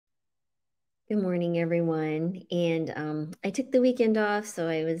Good morning, everyone. And I took the weekend off, so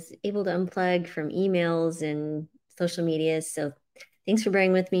I was able to unplug from emails and social media. So thanks for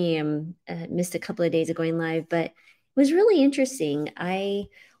bearing with me. I missed a couple of days of going live, but it was really interesting. I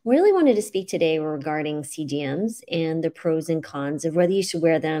really wanted to speak today regarding CGMs and the pros and cons of whether you should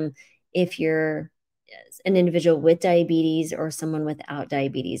wear them if you're an individual with diabetes or someone without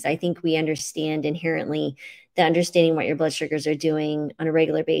diabetes. I think we understand inherently that understanding what your blood sugars are doing on a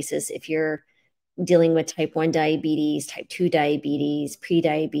regular basis if you're dealing with type 1 diabetes, type 2 diabetes,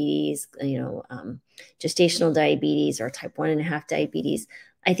 pre-diabetes, gestational diabetes or type 1.5 diabetes.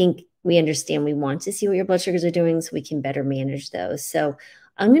 I think we understand we want to see what your blood sugars are doing so we can better manage those. So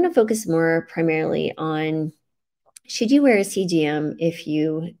I'm going to focus more primarily on should you wear a CGM if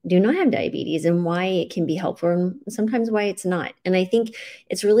you do not have diabetes and why it can be helpful and sometimes why it's not. And I think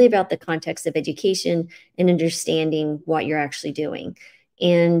it's really about the context of education and understanding what you're actually doing.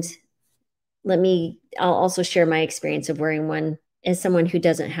 And I'll also share my experience of wearing one as someone who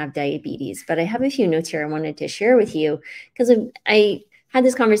doesn't have diabetes. But I have a few notes here I wanted to share with you because I had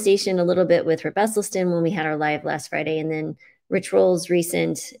this conversation a little bit with Rip Esselstyn when we had our live last Friday, and then Rich Roll's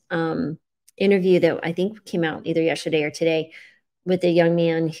recent interview that I think came out either yesterday or today with a young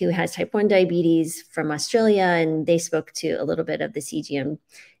man who has type 1 diabetes from Australia, and they spoke to a little bit of the CGM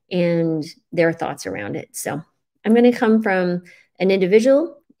and their thoughts around it. So I'm going to come from an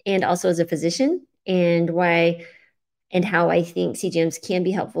individual and also as a physician and why and how I think CGMs can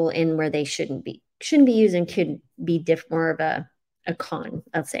be helpful and where they shouldn't be used and could be more of a con,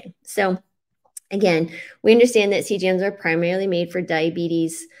 I'll say. So again, we understand that CGMs are primarily made for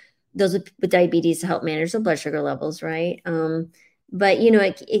diabetes, those with diabetes to help manage the blood sugar levels, right? But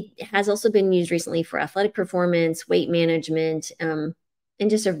it has also been used recently for athletic performance, weight management, and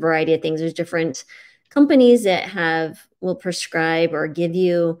just a variety of things. There's different companies that will prescribe or give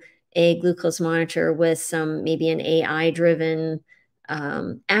you a glucose monitor with some maybe an AI driven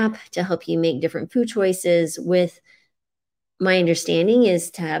app to help you make different food choices. With my understanding is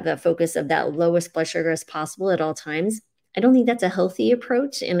to have a focus of that lowest blood sugar as possible at all times. I don't think that's a healthy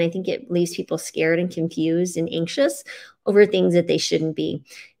approach, and I think it leaves people scared and confused and anxious over things that they shouldn't be.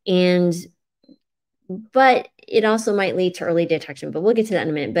 But it also might lead to early detection, but we'll get to that in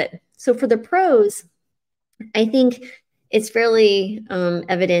a minute. But so for the pros, I think it's fairly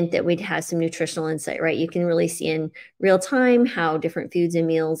evident that we'd have some nutritional insight, right? You can really see in real time how different foods and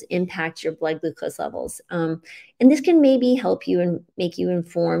meals impact your blood glucose levels. And this can maybe help you and make you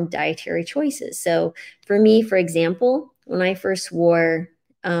inform dietary choices. So for me, for example, when I first wore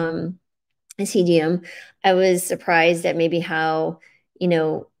a CGM, I was surprised at maybe how,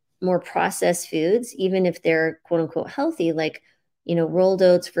 more processed foods, even if they're quote unquote healthy, like, rolled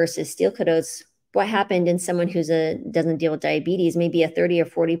oats versus steel cut oats, what happened in someone doesn't deal with diabetes, maybe a 30 or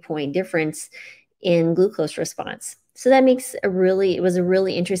 40 point difference in glucose response. So it was a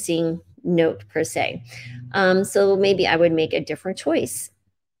really interesting note per se. So maybe I would make a different choice.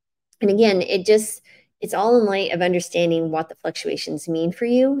 And again, it's all in light of understanding what the fluctuations mean for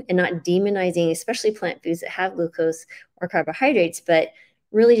you and not demonizing, especially plant foods that have glucose or carbohydrates, but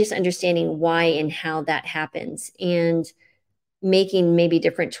really just understanding why and how that happens and making maybe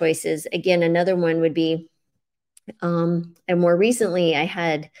different choices. Again, another one would be, and more recently, I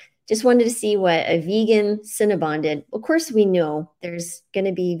had just wanted to see what a vegan Cinnabon did. Of course, we know there's going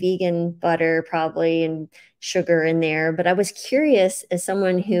to be vegan butter probably and sugar in there, but I was curious as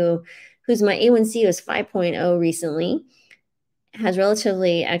someone whose my A1C was 5.0 recently, has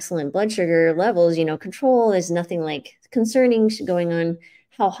relatively excellent blood sugar levels, control. There's nothing like concerning going on,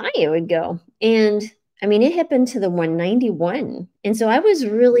 how high it would go. And I mean, it happened to the 191. And so I was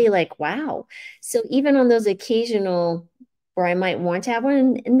really like, wow. So even on those occasional where I might want to have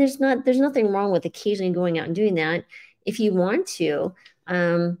one, and there's nothing wrong with occasionally going out and doing that if you want to.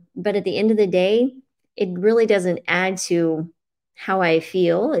 But at the end of the day, it really doesn't add to how I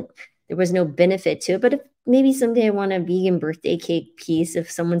feel. There was no benefit to it. But if maybe someday I want a vegan birthday cake piece, if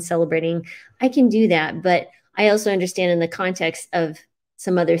someone's celebrating, I can do that. But I also understand in the context of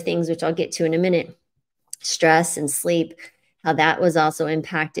some other things, which I'll get to in a minute, stress and sleep, how that was also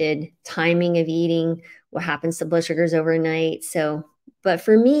impacted, timing of eating, what happens to blood sugars overnight. So, but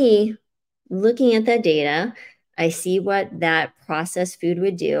for me, looking at that data, I see what that processed food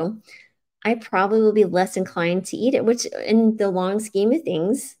would do. I probably will be less inclined to eat it, which in the long scheme of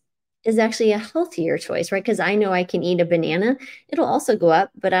things is actually a healthier choice, right? Because I know I can eat a banana. It'll also go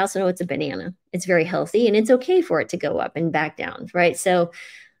up, but I also know it's a banana. It's very healthy and it's okay for it to go up and back down, right? So,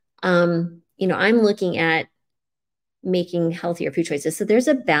 I'm looking at making healthier food choices. So there's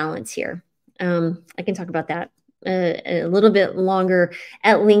a balance here. I can talk about that a little bit longer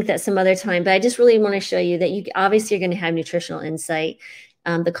at length at some other time. But I just really want to show you that you obviously are going to have nutritional insight,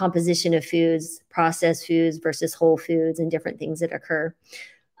 the composition of foods, processed foods versus whole foods, and different things that occur.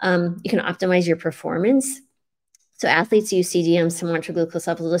 You can optimize your performance. So athletes use CGMs to monitor glucose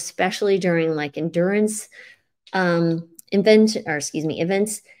levels, especially during like endurance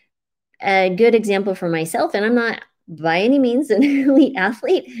events. A good example for myself, and I'm not by any means an elite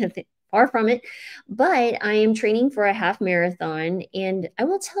athlete, far from it, but I am training for a half marathon. And I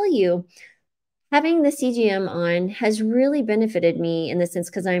will tell you, having the CGM on has really benefited me in the sense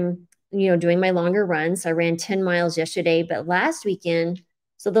because I'm, doing my longer runs. I ran 10 miles yesterday, but last weekend,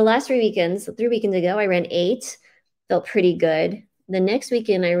 so the last 3 weekends, 3 weekends ago, I ran 8, felt pretty good. The next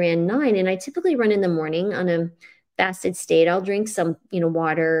weekend, I ran 9, and I typically run in the morning on a fasted state. I'll drink some,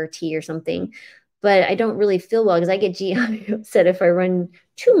 water or tea or something, but I don't really feel well because I get GI upset if I run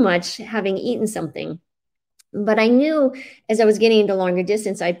too much having eaten something. But I knew as I was getting into longer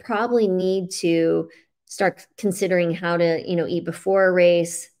distance, I'd probably need to start considering how to, eat before a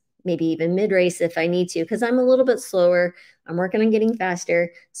race, maybe even mid-race if I need to, because I'm a little bit slower. I'm working on getting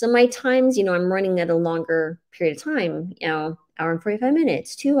faster. So my times, I'm running at a longer period of time, hour and 45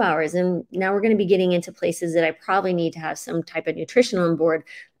 minutes, 2 hours. And now we're going to be getting into places that I probably need to have some type of nutrition on board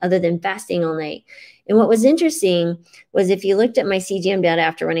other than fasting all night. And what was interesting was if you looked at my CGM data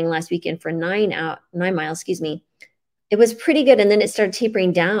after running last weekend for 9 miles, it was pretty good. And then it started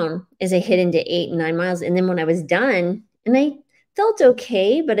tapering down as I hit into 8 and 9 miles. And then when I was done, and I felt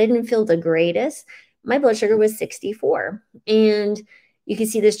okay, but I didn't feel the greatest, my blood sugar was 64. And you can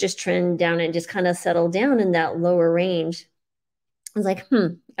see this just trend down and just kind of settle down in that lower range. I was like,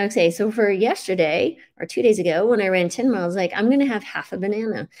 okay. So for yesterday or 2 days ago, when I ran 10 miles, like I'm going to have half a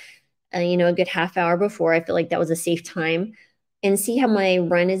banana, a good half hour before. I feel like that was a safe time, and see how my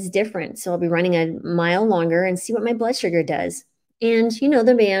run is different. So I'll be running a mile longer and see what my blood sugar does. And,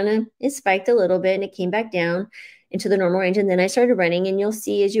 the banana, it spiked a little bit and it came back down into the normal range. And then I started running, and you'll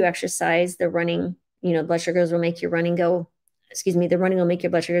see as you exercise, the running, blood sugars will make your running the running will make your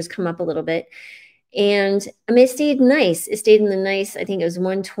blood sugars come up a little bit. And I mean, it stayed nice. It stayed in the nice, I think it was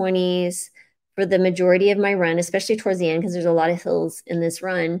 120s for the majority of my run, especially towards the end, because there's a lot of hills in this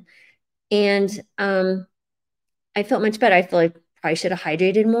run. And I felt much better. I feel like probably should have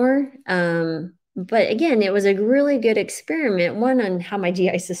hydrated more. But again, it was a really good experiment, one on how my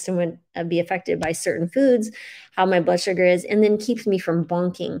GI system would be affected by certain foods, how my blood sugar is, and then keeps me from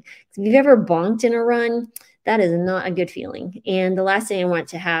bonking. If you've ever bonked in a run, that is not a good feeling. And the last thing I want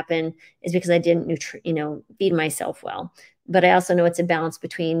to happen is because I didn't, feed myself well. But I also know it's a balance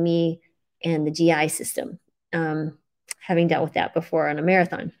between me and the GI system. Having dealt with that before on a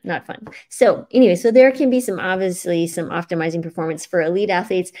marathon, not fun. So anyway, so there can be obviously some optimizing performance for elite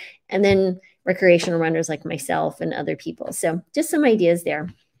athletes and then recreational runners like myself and other people. So just some ideas there.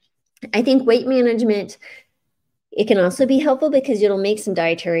 I think weight management, it can also be helpful because it'll make some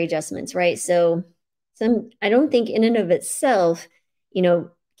dietary adjustments, right? So I don't think in and of itself,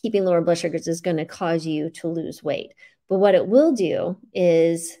 keeping lower blood sugars is going to cause you to lose weight. But what it will do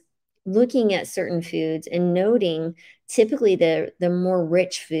is looking at certain foods and noting typically the more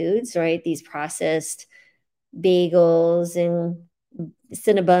rich foods, right? These processed bagels and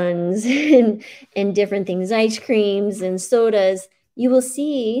Cinnabons and different things, ice creams and sodas, you will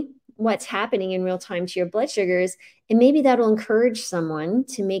see what's happening in real time to your blood sugars. And maybe that'll encourage someone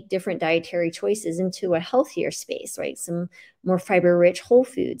to make different dietary choices into a healthier space, right? Some more fiber rich whole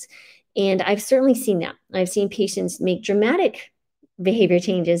foods. And I've certainly seen that. I've seen patients make dramatic behavior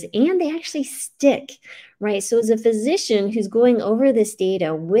changes and they actually stick, right? So as a physician who's going over this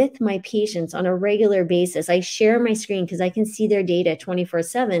data with my patients on a regular basis, I share my screen because I can see their data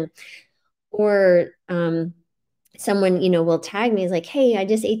 24/7. Or someone, will tag me, is like, hey, I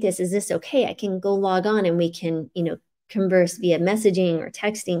just ate this. Is this okay? I can go log on and we can, converse via messaging or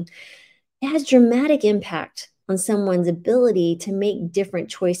texting. It has dramatic impact on someone's ability to make different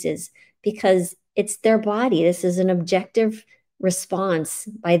choices because it's their body. This is an objective response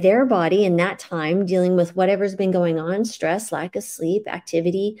by their body in that time, dealing with whatever's been going on, stress, lack of sleep,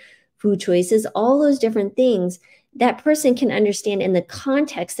 activity, food choices, all those different things. That person can understand in the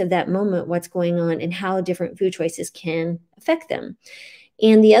context of that moment what's going on and how different food choices can affect them.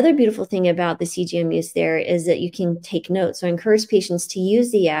 And the other beautiful thing about the CGM use there is that you can take notes. So I encourage patients to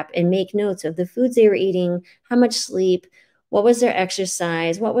use the app and make notes of the foods they were eating, how much sleep, what was their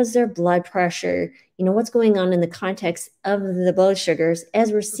exercise, what was their blood pressure, what's going on in the context of the blood sugars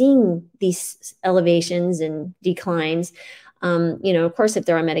as we're seeing these elevations and declines. Of course, if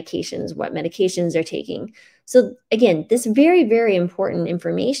they're on medications, what medications they're taking. So again, this very, very important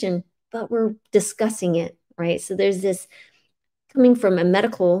information, but we're discussing it, right? So there's this coming from a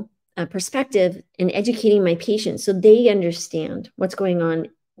medical perspective and educating my patients so they understand what's going on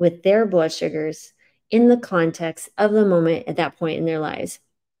with their blood sugars in the context of the moment at that point in their lives.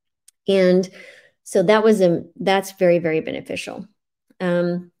 And so that's very, very beneficial.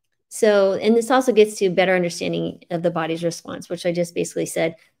 And this also gets to better understanding of the body's response, which I just basically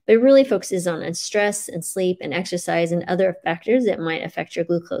said, but it really focuses on stress and sleep and exercise and other factors that might affect your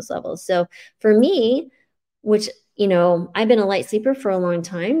glucose levels. So for me, which, I've been a light sleeper for a long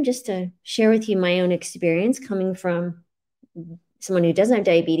time, just to share with you my own experience coming from someone who doesn't have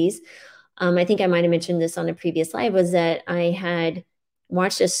diabetes. I think I might have mentioned this on a previous live, was that I had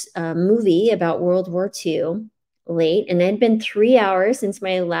watched this movie about World War II late, and it had been 3 hours since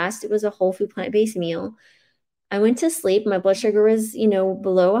my last, it was a whole food plant-based meal. I went to sleep. My blood sugar was,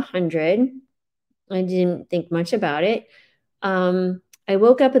 below 100. I didn't think much about it. I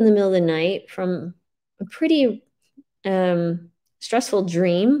woke up in the middle of the night from a pretty stressful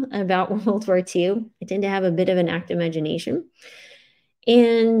dream about World War II. I tend to have a bit of an active imagination.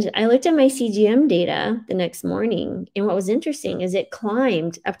 And I looked at my CGM data the next morning, and what was interesting is it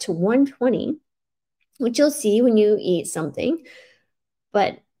climbed up to 120, which you'll see when you eat something,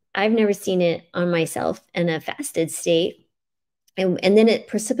 but I've never seen it on myself in a fasted state. And then it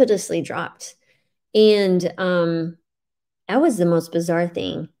precipitously dropped. And that was the most bizarre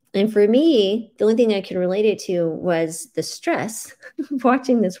thing. And for me, the only thing I could relate it to was the stress of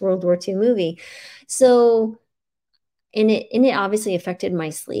watching this World War II movie. So, and it obviously affected my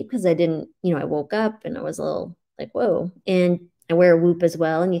sleep because I didn't, I woke up and I was a little like, whoa. And I wear a Whoop as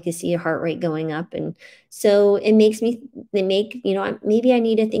well, and you can see your heart rate going up. And so maybe I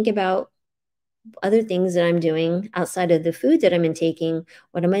need to think about other things that I'm doing outside of the food that I'm intaking.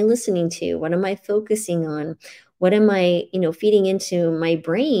 What am I listening to? What am I focusing on? What am I, feeding into my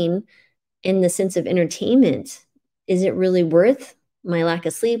brain in the sense of entertainment? Is it really worth my lack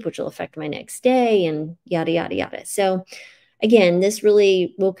of sleep, which will affect my next day, and yada, yada, yada. So again, this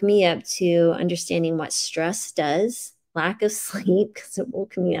really woke me up to understanding what stress does, lack of sleep, because it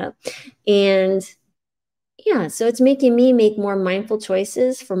woke me up. And yeah, so it's making me make more mindful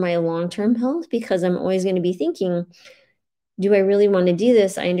choices for my long-term health, because I'm always going to be thinking, do I really want to do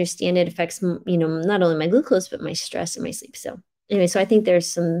this? I understand it affects, not only my glucose, but my stress and my sleep. So anyway, so I think there's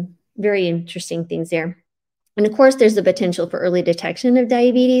some very interesting things there. And of course, there's the potential for early detection of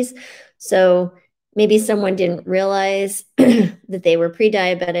diabetes. So maybe someone didn't realize that they were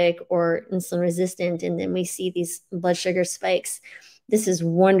pre-diabetic or insulin resistant, and then we see these blood sugar spikes. This is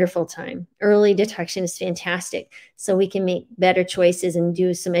wonderful time. Early detection is fantastic. So we can make better choices and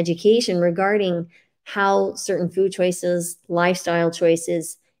do some education regarding how certain food choices, lifestyle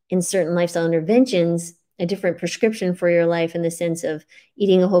choices, and certain lifestyle interventions, a different prescription for your life in the sense of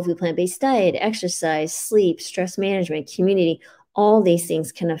eating a whole food plant-based diet, exercise, sleep, stress management, community, all these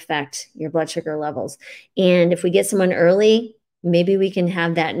things can affect your blood sugar levels. And if we get someone early, maybe we can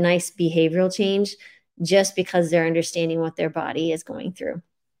have that nice behavioral change just because they're understanding what their body is going through.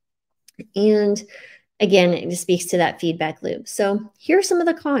 And again, it just speaks to that feedback loop. So here are some of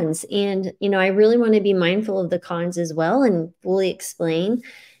the cons. And, I really want to be mindful of the cons as well and fully explain.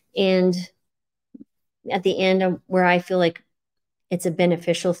 And at the end, where I feel like it's a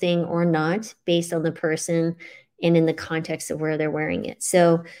beneficial thing or not based on the person and in the context of where they're wearing it.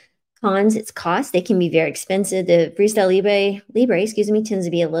 So cons, it's cost. They can be very expensive. The Freestyle Libre, tends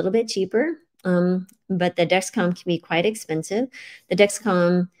to be a little bit cheaper. But the Dexcom can be quite expensive. The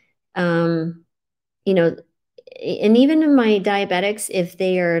Dexcom, and even in my diabetics, if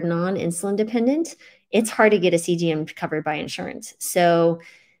they are non-insulin dependent, it's hard to get a CGM covered by insurance. So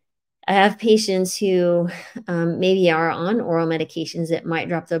I have patients who maybe are on oral medications that might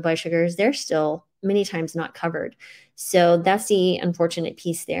drop their blood sugars. They're still many times not covered. So that's the unfortunate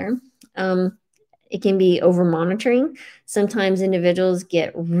piece there. It can be over monitoring. Sometimes individuals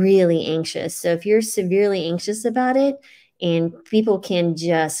get really anxious. So if you're severely anxious about it, and people can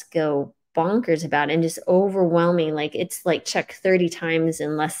just go bonkers about it and just overwhelming, like it's like check 30 times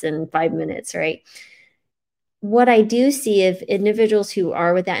in less than 5 minutes, right? What I do see if individuals who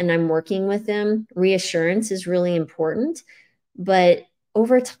are with that and I'm working with them, reassurance is really important. But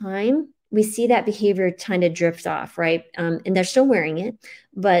over time, we see that behavior kind of drift off, right? And they're still wearing it,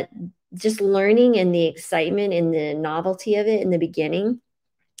 but just learning and the excitement and the novelty of it in the beginning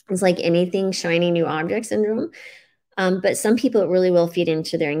is like anything shiny new object syndrome. But some people, it really will feed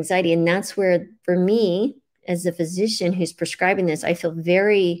into their anxiety. And that's where, for me, as a physician who's prescribing this, I feel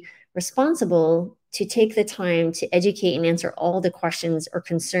very responsible to take the time to educate and answer all the questions or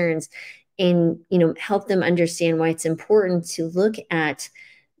concerns and, help them understand why it's important to look at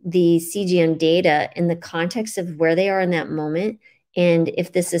the CGM data in the context of where they are in that moment and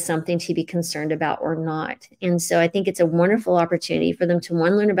if this is something to be concerned about or not. And so I think it's a wonderful opportunity for them to,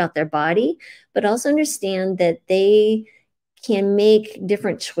 one, learn about their body, but also understand that they can make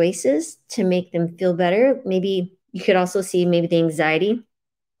different choices to make them feel better. Maybe you could also see maybe the anxiety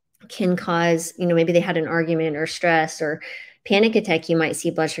can cause, maybe they had an argument or stress or panic attack, you might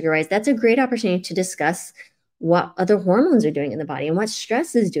see blood sugar rise. That's a great opportunity to discuss what other hormones are doing in the body and what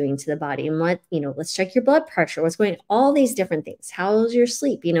stress is doing to the body and what, let's check your blood pressure, what's going on, all these different things. How's your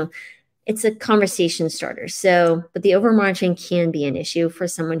sleep? It's a conversation starter. So, but the overmonitoring can be an issue for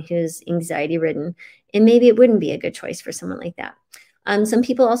someone who's anxiety ridden, and maybe it wouldn't be a good choice for someone like that. Some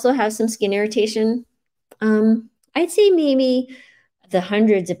people also have some skin irritation. I'd say maybe the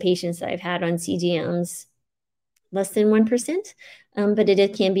hundreds of patients that I've had on CGMs, less than 1%, but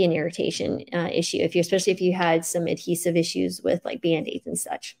it can be an irritation issue, especially if you had some adhesive issues with like Band-Aids and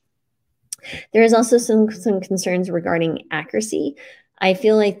such. There is also some concerns regarding accuracy. I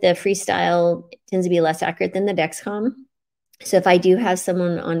feel like the Freestyle tends to be less accurate than the Dexcom. So if I do have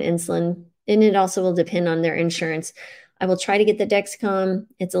someone on insulin, and it also will depend on their insurance, I will try to get the Dexcom.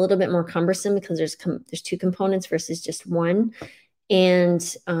 It's a little bit more cumbersome because there's two components versus just one. And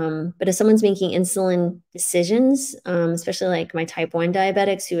but if someone's making insulin decisions, especially like my type 1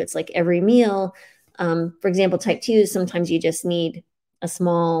 diabetics who it's like every meal, for example, type 2, sometimes you just need a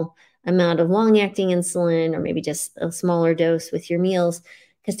small amount of long-acting insulin or maybe just a smaller dose with your meals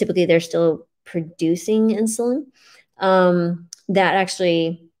because typically they're still producing insulin. That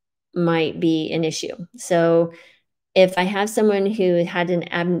actually might be an issue. So if I have someone who had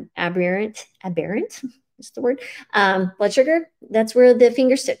an aberrant, what's the word, blood sugar, that's where the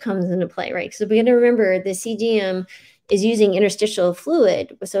finger stick comes into play, right? So we got to remember the CGM is using interstitial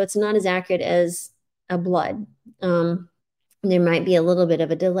fluid, so it's not as accurate as a blood. There might be a little bit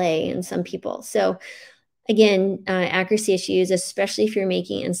of a delay in some people. So again, accuracy issues, especially if you're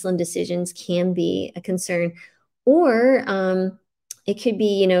making insulin decisions, can be a concern. Or it could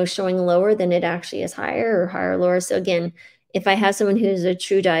be, showing lower than it actually is higher or higher or lower. So again, if I have someone who's a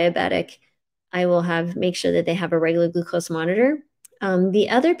true diabetic, I will make sure that they have a regular glucose monitor. The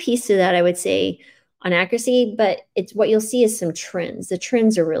other piece to that, I would say on accuracy, but it's what you'll see is some trends. The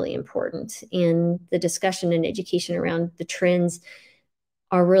trends are really important, and the discussion and education around the trends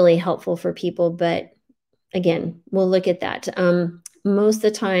are really helpful for people. But again, we'll look at that. Most of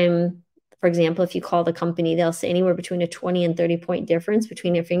the time, for example, if you call the company, they'll say anywhere between a 20 and 30 point difference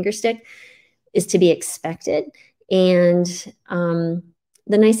between a finger stick is to be expected. And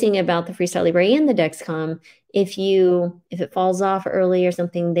the nice thing about the Freestyle Libre and the Dexcom, if it falls off early or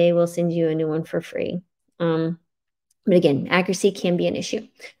something, they will send you a new one for free. But again, accuracy can be an issue.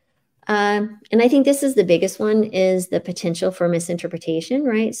 And I think this is the biggest one, is the potential for misinterpretation,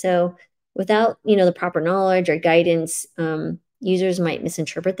 right? So without, the proper knowledge or guidance, users might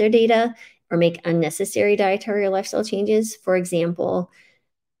misinterpret their data or make unnecessary dietary or lifestyle changes. For example,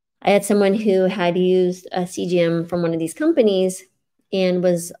 I had someone who had used a CGM from one of these companies and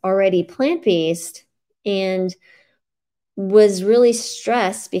was already plant-based and was really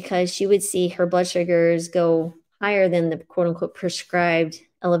stressed because she would see her blood sugars go higher than the quote unquote prescribed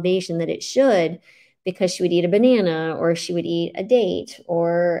elevation that it should, because she would eat a banana or she would eat a date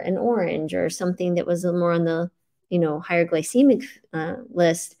or an orange or something that was more on the, higher glycemic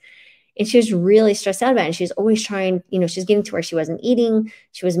list. And she was really stressed out about it. And she was always trying, she's getting to where she wasn't eating.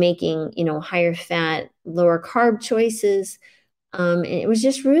 She was making, higher fat, lower carb choices. And it was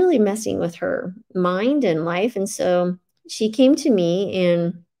just really messing with her mind and life. And so she came to me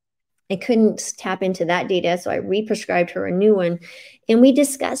and I couldn't tap into that data. So I re-prescribed her a new one. And we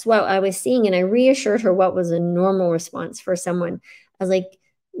discussed what I was seeing. And I reassured her what was a normal response for someone. I was like,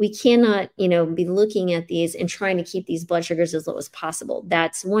 we cannot, be looking at these and trying to keep these blood sugars as low as possible.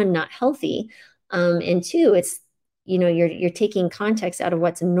 That's one, not healthy. And two, it's, you're taking context out of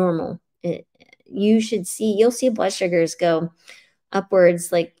what's normal. You'll see blood sugars go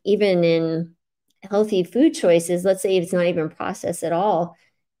upwards, like even in healthy food choices. Let's say it's not even processed at all,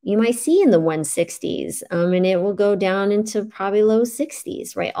 you might see in the 160s, and it will go down into probably low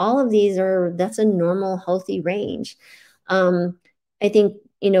 60s, right? All of these that's a normal, healthy range. I think,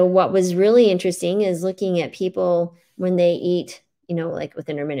 what was really interesting is looking at people when they eat, like with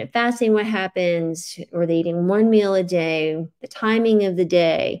intermittent fasting, what happens, or they eating one meal a day, the timing of the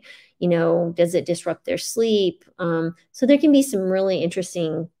day, does it disrupt their sleep? So there can be some really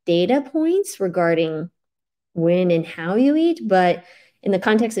interesting data points regarding when and how you eat, but in the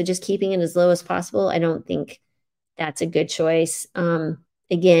context of just keeping it as low as possible, I don't think that's a good choice.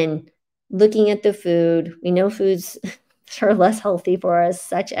 Again, looking at the food, we know foods that are less healthy for us,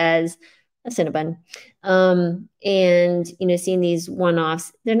 such as a Cinnabon. And, seeing these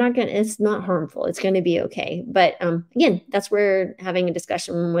one-offs, it's not harmful. It's going to be okay. But again, that's where having a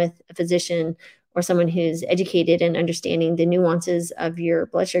discussion with a physician or someone who's educated and understanding the nuances of your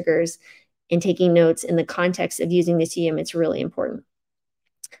blood sugars and taking notes in the context of using the CGM, it's really important.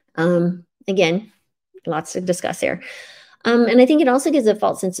 Again, lots to discuss here. And I think it also gives a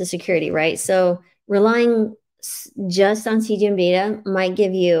false sense of security, right? So relying just on CGM data might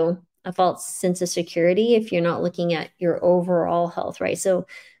give you a false sense of security if you're not looking at your overall health, right? So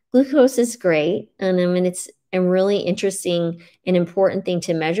glucose is great. And I mean, it's a really interesting and important thing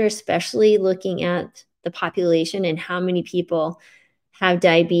to measure, especially looking at the population and how many people have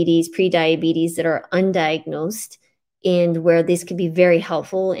diabetes, pre-diabetes that are undiagnosed, and where this could be very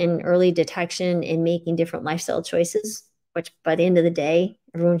helpful in early detection and making different lifestyle choices, which by the end of the day,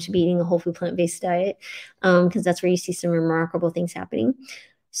 everyone should be eating a whole food plant-based diet, because that's where you see some remarkable things happening.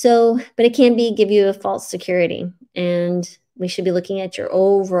 So, but it can give you a false security, and we should be looking at your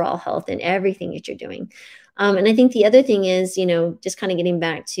overall health and everything that you're doing. And I think the other thing is, just kind of getting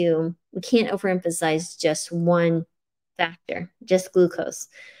back to, we can't overemphasize just one factor, just glucose.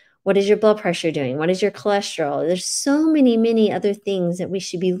 What is your blood pressure doing? What is your cholesterol? There's so many other things that we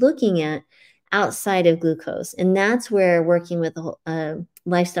should be looking at outside of glucose. And that's where working with a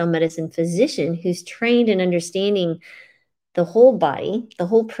lifestyle medicine physician who's trained in understanding the whole body, the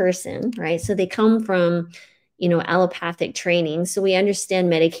whole person, right? So they come from, allopathic training. So we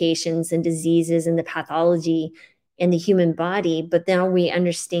understand medications and diseases and the pathology in the human body, but now we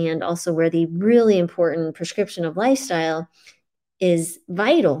understand also where the really important prescription of lifestyle is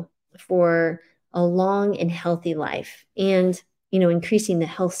vital for a long and healthy life and, increasing the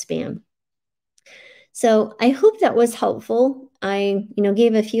health span. So I hope that was helpful. I,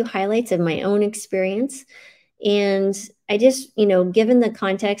 gave a few highlights of my own experience. And I just, given the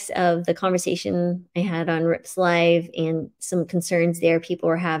context of the conversation I had on Rip's Live and some concerns there people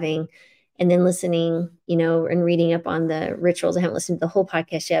were having, and then listening, and reading up on the rituals. I haven't listened to the whole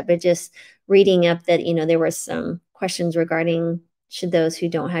podcast yet, but just reading up that, there were some questions regarding should those who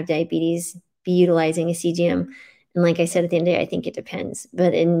don't have diabetes be utilizing a CGM. And like I said, at the end of the day, I think it depends,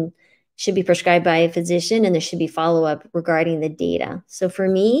 but it should be prescribed by a physician, and there should be follow-up regarding the data. So for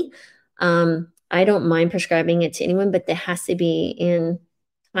me, I don't mind prescribing it to anyone, but there has to be in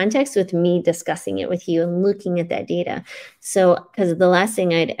context with me discussing it with you and looking at that data. So, because the last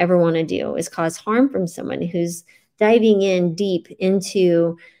thing I'd ever want to do is cause harm from someone who's diving in deep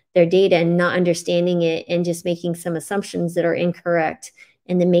into their data and not understanding it and just making some assumptions that are incorrect,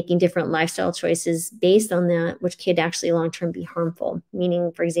 and then making different lifestyle choices based on that, which could actually long-term be harmful.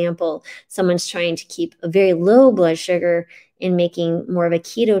 Meaning, for example, someone's trying to keep a very low blood sugar and making more of a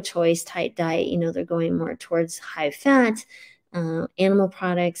keto choice type diet. They're going more towards high fat, animal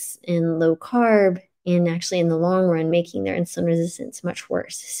products and low carb, and actually in the long run, making their insulin resistance much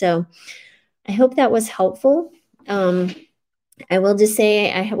worse. So I hope that was helpful. I will just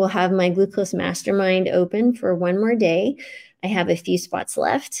say I will have my glucose mastermind open for one more day. I have a few spots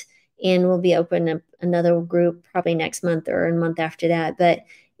left, and we'll be open another group probably next month or a month after that. But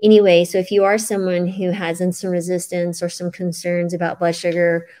anyway, so if you are someone who has insulin resistance or some concerns about blood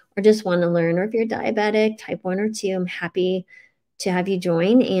sugar, or just want to learn, or if you're diabetic, type 1 or 2, I'm happy to have you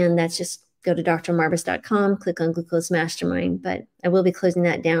join. And that's just go to drmarbus.com, click on Glucose Mastermind. But I will be closing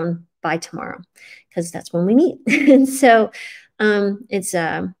that down by tomorrow, because that's when we meet. And so it's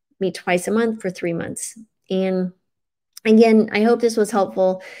meet twice a month for 3 months. And again, I hope this was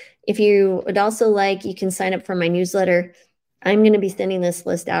helpful. If you would also like, you can sign up for my newsletter. I'm going to be sending this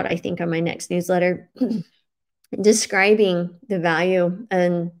list out, I think, on my next newsletter, describing the value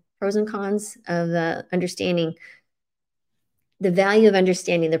and pros and cons of understanding the value of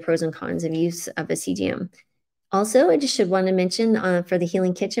understanding the pros and cons of use of a CGM. Also, I just should want to mention for the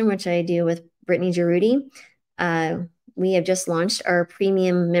Healing Kitchen, which I do with Brittany Giroudi, we have just launched our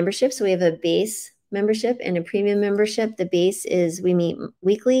premium membership. So we have a base membership and a premium membership. The base is we meet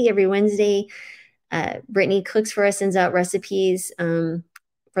weekly every Wednesday. Brittany cooks for us, sends out recipes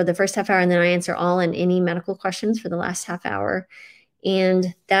for the first half hour, and then I answer all and any medical questions for the last half hour.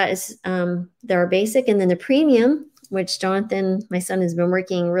 And that is our basic. And then the premium, which Jonathan, my son, has been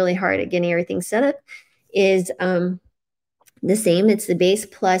working really hard at getting everything set up, is the same. It's the base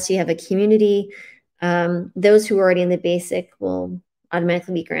plus you have a community. Those who are already in the basic will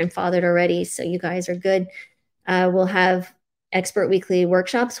automatically be grandfathered already. So you guys are good. We'll have expert weekly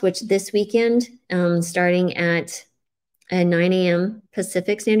workshops, which this weekend, starting at 9 a.m.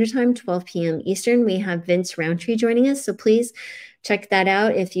 Pacific Standard Time, 12 p.m. Eastern, we have Vince Roundtree joining us. So please check that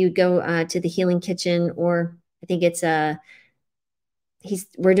out if you go to the Healing Kitchen or I think it's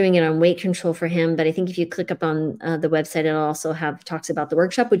we're doing it on weight control for him, but I think if you click up on the website, it'll also talks about the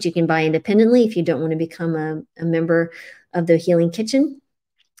workshop, which you can buy independently if you don't want to become a member of the Healing Kitchen.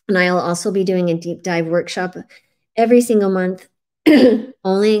 And I'll also be doing a deep dive workshop every single month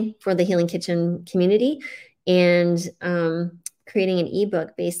only for the Healing Kitchen community, and creating an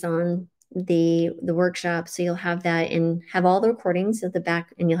ebook based on the workshop. So you'll have that and have all the recordings at the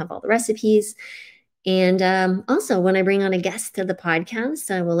back, and you'll have all the recipes. And also, when I bring on a guest to the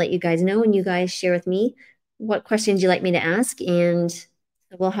podcast, I will let you guys know, and you guys share with me what questions you'd like me to ask. And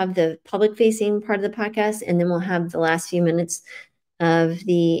we'll have the public facing part of the podcast, and then we'll have the last few minutes of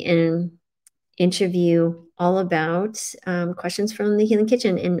the interview all about questions from the Healing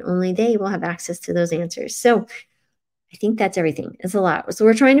Kitchen, and only they will have access to those answers. So I think that's everything. It's a lot. So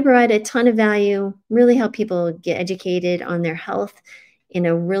we're trying to provide a ton of value, really help people get educated on their health in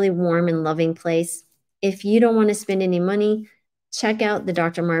a really warm and loving place. If you don't want to spend any money, check out the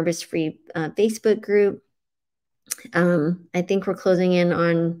Dr. Marbus free Facebook group. I think we're closing in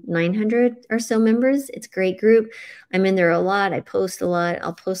on 900 or so members. It's a great group. I'm in there a lot. I post a lot.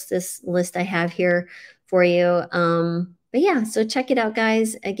 I'll post this list I have here for you. But yeah, so check it out,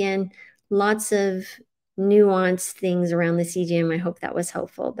 guys. Again, lots of nuanced things around the CGM. I hope that was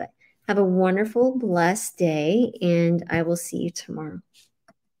helpful. But have a wonderful, blessed day, and I will see you tomorrow.